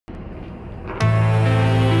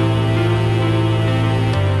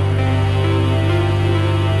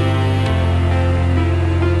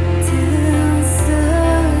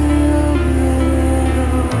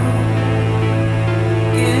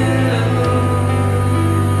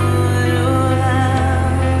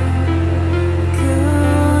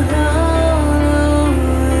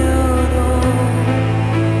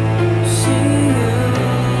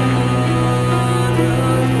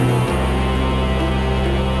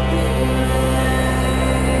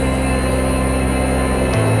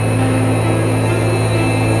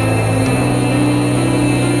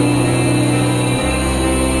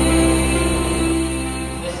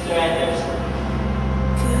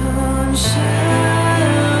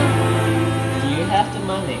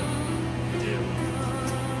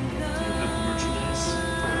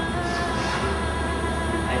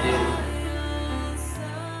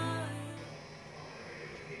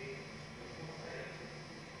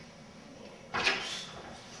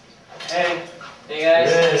Hey. Hey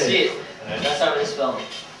guys, Hey. have a seat. Let's start with this film.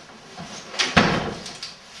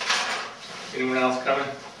 Anyone else coming?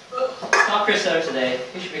 Not Chris Center today.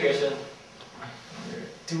 He should be here soon.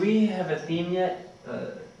 Do we have a theme yet?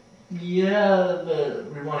 Yeah,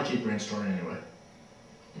 but we want to keep brainstorming anyway.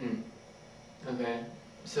 Okay.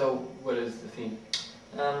 So, what is the theme?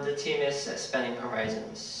 The team is expanding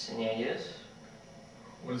horizons. Any ideas?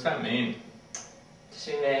 What does that mean? Just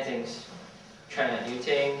doing many things. Trying out new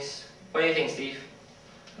things. What do you think, Steve?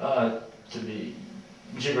 To be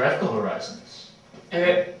geographical horizons.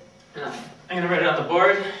 Okay. I'm gonna write it on the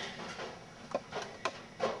board.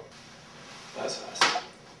 That's fast.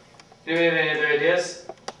 Do we have any other ideas?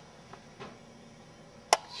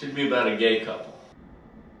 Should be about a gay couple.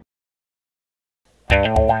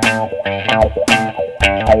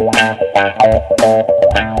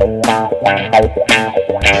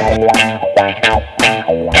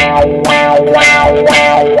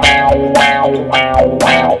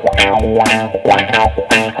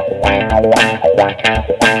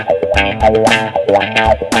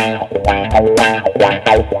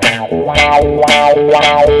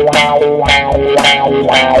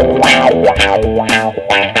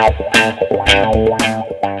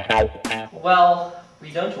 Well,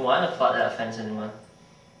 we don't want to plot that offense anyone.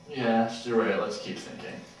 Yeah, you're right. Let's keep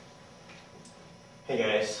thinking. Hey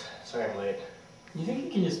guys, sorry I'm late. You think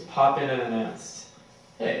you can just pop in unannounced?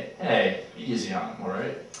 Hey, easy on him,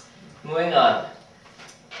 alright? Moving on.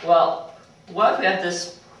 Well, what if we have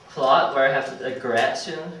this plot where I have a grad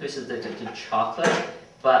student who's addicted to chocolate,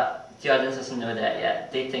 but the audience doesn't know that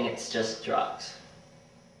yet. They think it's just drugs.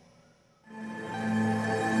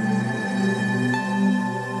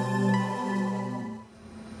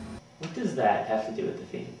 What does that have to do with the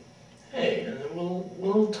theme? Hey,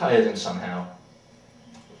 we'll tie it in somehow.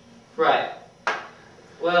 Right.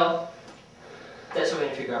 Well, that's what we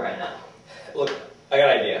need to figure out right now. Look, I got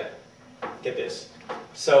an idea. Get this.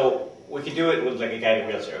 So, we could do it with like a guided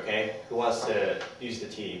wheelchair, okay? Who wants to use the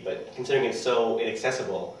T, but considering it's so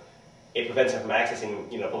inaccessible, it prevents him from accessing,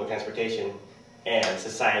 public transportation and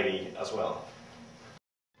society as well.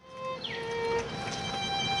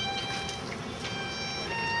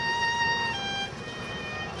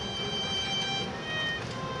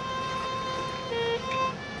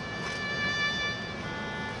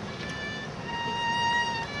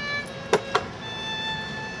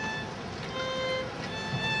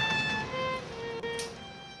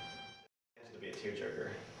 It'll be a tearjerker.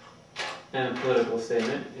 And a political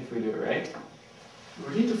statement, if we do it right.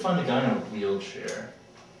 We need to find a guy in a wheelchair.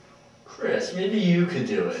 Chris, maybe you could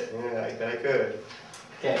do it. Yeah, I bet I could.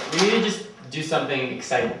 Okay, we need to just do something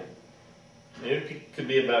exciting. Maybe it could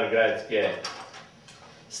be about a guy that's gay.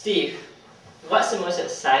 Steve, what's the most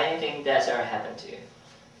exciting thing that's ever happened to you?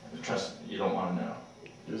 Trust me, you don't want to know.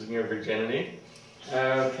 Losing your virginity?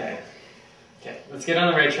 Okay. Okay, let's get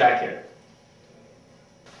on the right track here.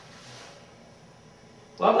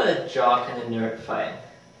 What about a jock and a nerd fight?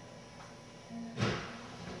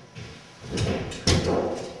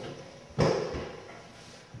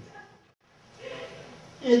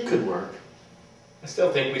 It could work. I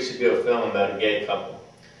still think we should do a film about a gay couple.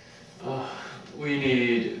 We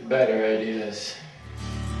need better ideas.